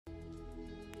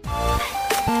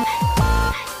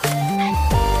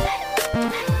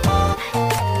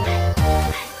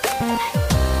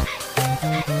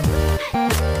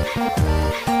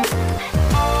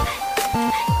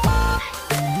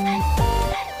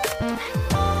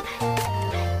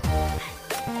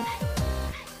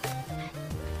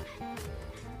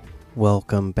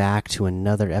Welcome back to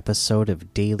another episode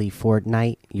of Daily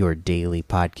Fortnite, your daily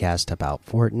podcast about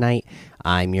Fortnite.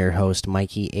 I'm your host,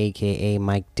 Mikey, aka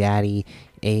Mike Daddy,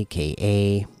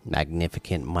 aka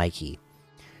Magnificent Mikey.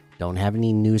 Don't have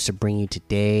any news to bring you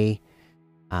today.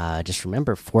 Just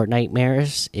remember,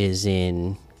 Fortnitemares is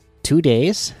in 2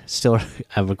 days. Still,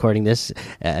 I'm recording this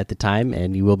at the time,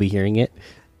 and you will be hearing it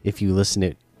if you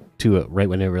listen to it right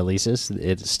when it releases.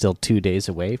 It's still 2 days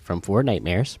away from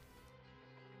Fortnitemares.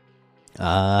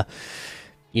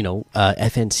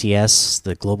 FNCS,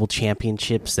 the Global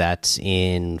Championships, that's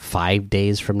in 5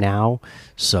 days from now.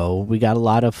 So we got a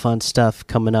lot of fun stuff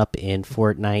coming up in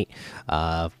Fortnite.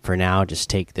 For now, just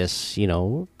take this,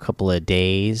 couple of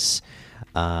days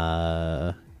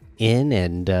in,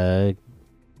 and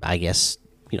I guess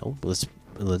let's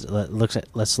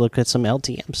look at some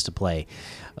LTMs to play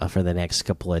for the next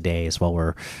couple of days while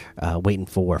we're waiting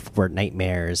for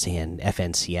Fortnitemares and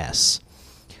FNCS.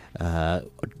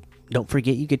 Don't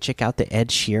forget, you could check out the Ed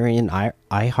Sheeran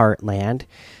I Heartland.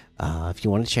 If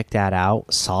you want to check that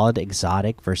out, Solid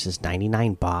Exotic versus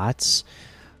 99 Bots,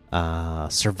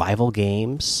 Survival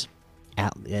Games,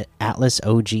 Atlas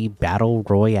OG Battle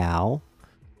Royale,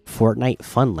 Fortnite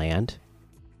Funland,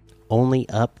 Only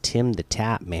Up Tim the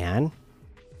Tap Man,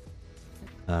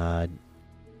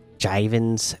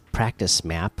 Jiven's Practice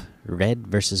Map, Red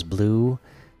versus Blue,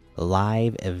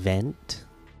 Live Event,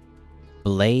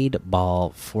 Blade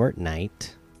Ball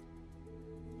Fortnite,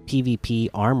 PvP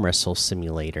Arm Wrestle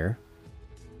Simulator.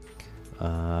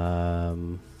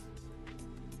 What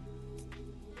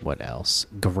else?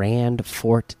 Grand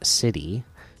Fort City,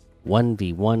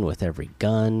 1v1 with every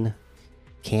gun,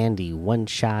 Candy One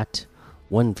Shot,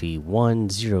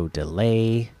 1v1 Zero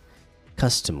Delay,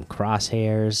 Custom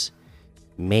Crosshairs,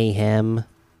 Mayhem,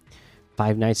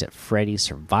 Five Nights at Freddy's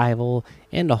Survival,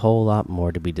 and a whole lot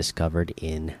more to be discovered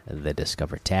in the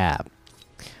Discover tab.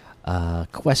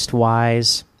 Quest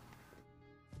wise,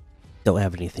 don't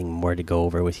have anything more to go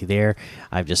over with you there.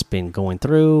 I've just been going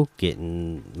through,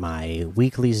 getting my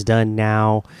weeklies done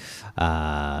now.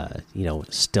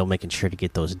 Still making sure to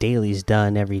get those dailies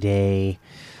done every day.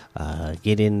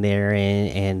 Get in there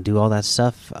and do all that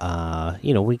stuff.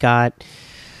 We got.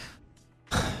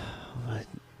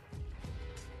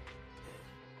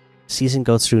 Season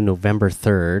goes through November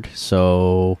 3rd,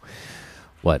 so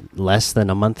less than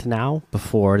a month now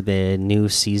before the new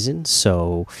season.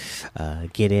 So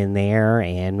get in there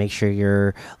and make sure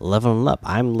you're leveling up.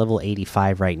 I'm level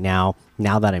 85 right now.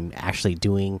 Now that I'm actually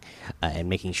doing and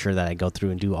making sure that I go through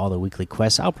and do all the weekly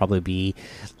quests, I'll probably be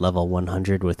level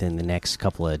 100 within the next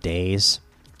couple of days.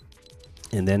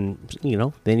 And then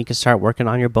you can start working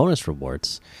on your bonus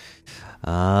rewards.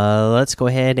 Let's go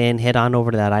ahead and head on over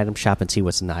to that item shop and see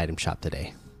what's in the item shop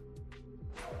today.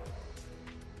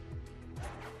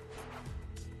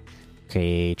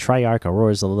 Okay, Triarch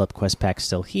Aurora's level up quest pack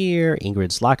still here.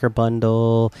 Ingrid's locker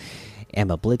bundle,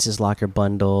 Emma Blitz's locker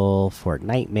bundle,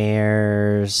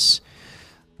 Fortnitemares,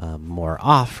 more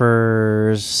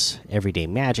offers, Everyday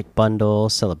Magic bundle,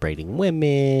 Celebrating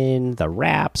Women, the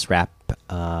Rap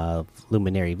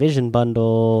Luminary Vision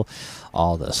bundle,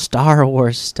 all the Star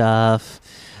Wars stuff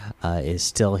is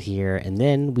still here. And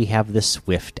then we have the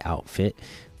Swift outfit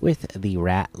with the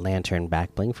Rat Lantern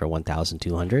backbling for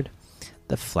 1,200,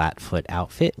 the Flatfoot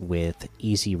outfit with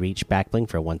Easy Reach backbling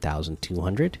for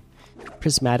 1,200,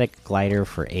 Prismatic Glider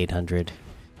for 800,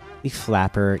 the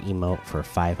Flapper emote for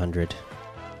 500,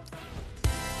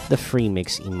 the Free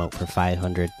Mix emote for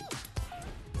 500,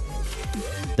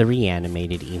 the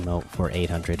Reanimated emote for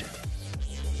 800.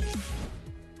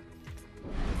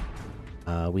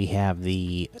 We have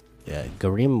the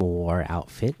Grimoire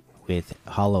outfit with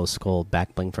Hollow Skull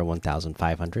backbling for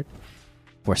 1,500,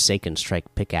 Forsaken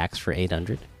Strike pickaxe for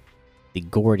 800, the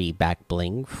Gordy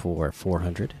backbling for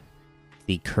 400,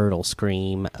 the Curdle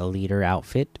Scream leader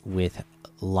outfit with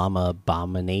Llama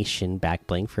Abomination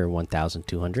backbling for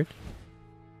 1,200,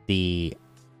 the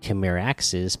Chimera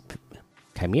Axes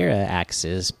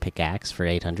pickaxe for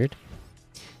 800.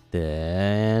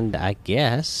 And I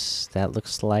guess that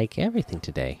looks like everything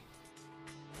today.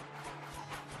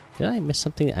 Did I miss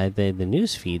something? The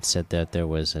news feed said that there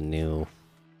was a new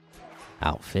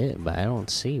outfit, but I don't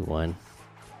see one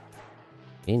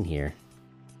in here.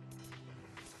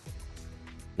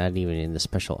 Not even in the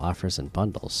special offers and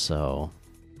bundles, so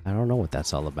I don't know what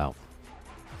that's all about.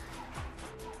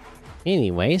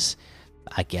 Anyways,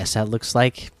 I guess that looks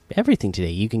like everything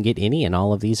today. You can get any and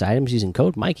all of these items using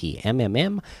code Mikey,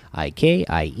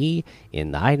 MMMIKIE,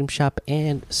 in the item shop,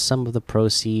 and some of the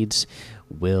proceeds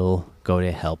will go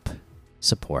to help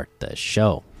support the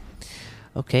show.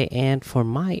 Okay, and for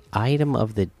my item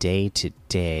of the day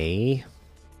today,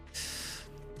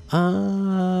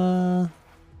 it's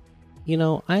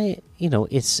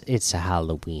a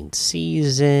Halloween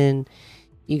season.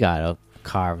 You gotta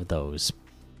carve those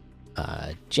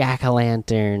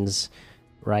jack-o'-lanterns,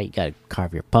 right? You gotta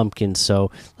carve your pumpkins.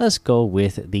 So let's go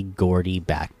with the Gordy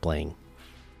back bling.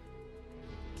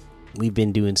 We've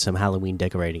been doing some Halloween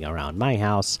decorating around my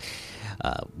house.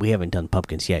 We haven't done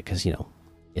pumpkins yet because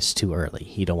it's too early.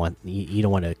 You don't want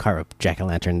to carve a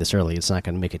jack-o'-lantern this early. It's not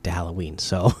going to make it to Halloween.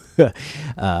 So,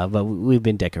 but we've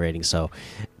been decorating. So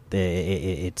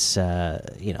it's a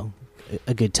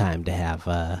good time to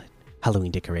have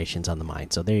Halloween decorations on the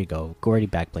mind. So there you go, Gordy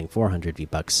Backbling, 400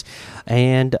 V-Bucks.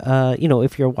 And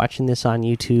if you're watching this on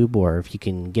YouTube, or if you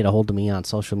can get a hold of me on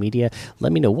social media,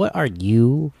 let me know, what are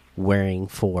you wearing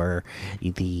for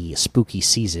the spooky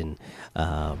season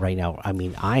right now? I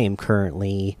mean, I am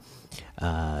currently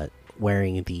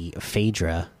wearing the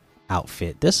Phaedra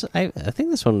outfit. I think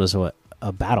this one was a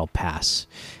battle pass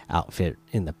outfit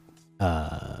in the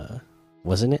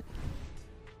wasn't it,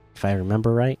 if I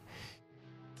remember right?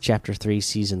 Chapter 3,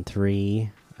 Season 3.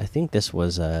 I think this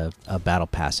was a battle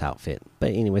pass outfit.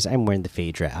 But anyways, I'm wearing the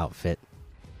Phaedra outfit.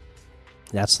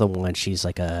 That's the one. She's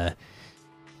like a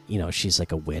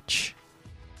witch.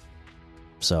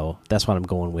 So that's what I'm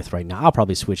going with right now. I'll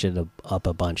probably switch it up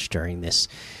a bunch during this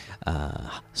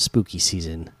spooky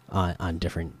season on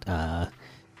different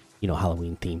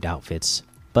Halloween themed outfits.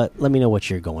 But let me know what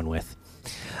you're going with.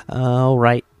 All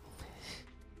right.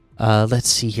 Let's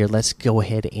see here. Let's go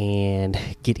ahead and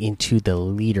get into the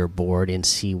leaderboard and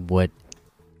see what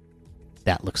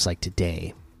that looks like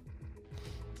today.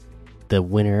 The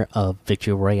winner of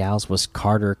Victory Royales was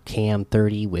Carter Cam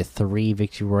 30 with 3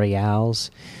 Victory Royales.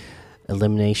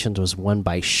 Eliminations was won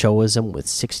by Showism with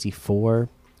 64.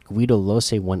 Guido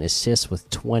Lose won assists with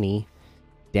 20.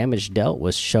 Damage dealt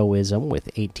was Showism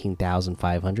with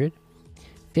 18,500.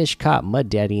 Fish caught Mud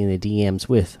Daddy in the DMs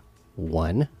with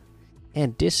 1.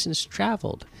 And distance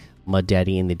traveled, Mud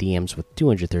Daddy in the DMs with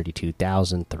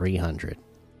 232,300.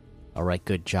 All right,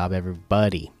 good job,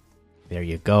 everybody. There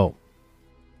you go.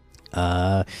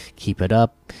 Keep it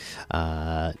up.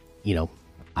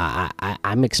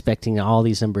 I'm expecting all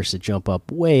these numbers to jump up,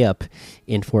 way up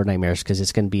in Fortnitemares, because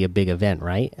it's going to be a big event,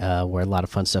 right? Where a lot of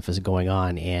fun stuff is going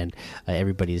on, and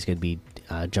everybody is going to be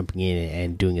jumping in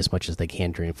and doing as much as they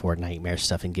can during Fortnitemares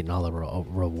stuff and getting all the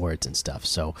rewards and stuff.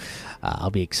 So I'll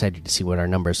be excited to see what our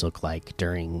numbers look like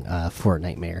during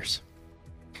Fortnitemares.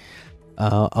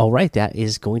 All right, that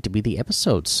is going to be the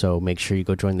episode. So make sure you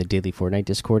go join the daily Fortnite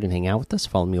Discord and hang out with us.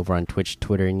 Follow me over on Twitch,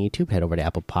 Twitter, and YouTube. Head over to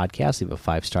Apple Podcasts, leave a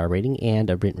 5-star rating and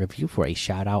a written review for a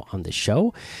shout out on the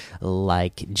show,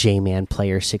 like J-Man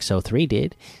Player 603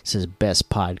 did. It says, best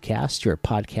podcast. Your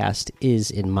podcast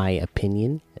is, in my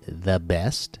opinion, the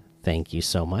best. Thank you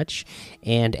so much.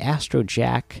 And Astro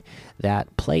Jack,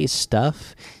 that plays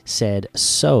stuff, said,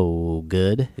 so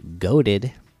good,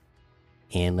 goated.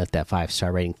 And left that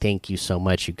 5-star rating. Thank you so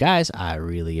much, you guys. I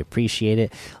really appreciate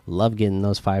it. Love getting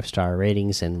those 5-star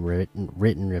ratings and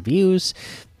written reviews.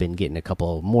 Been getting a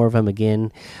couple more of them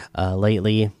again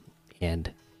lately.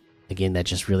 And again, that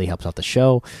just really helps out the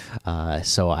show.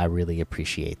 So I really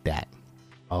appreciate that.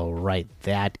 All right,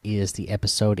 that is the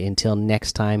episode. Until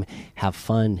next time, have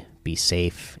fun, be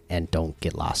safe, and don't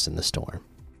get lost in the storm.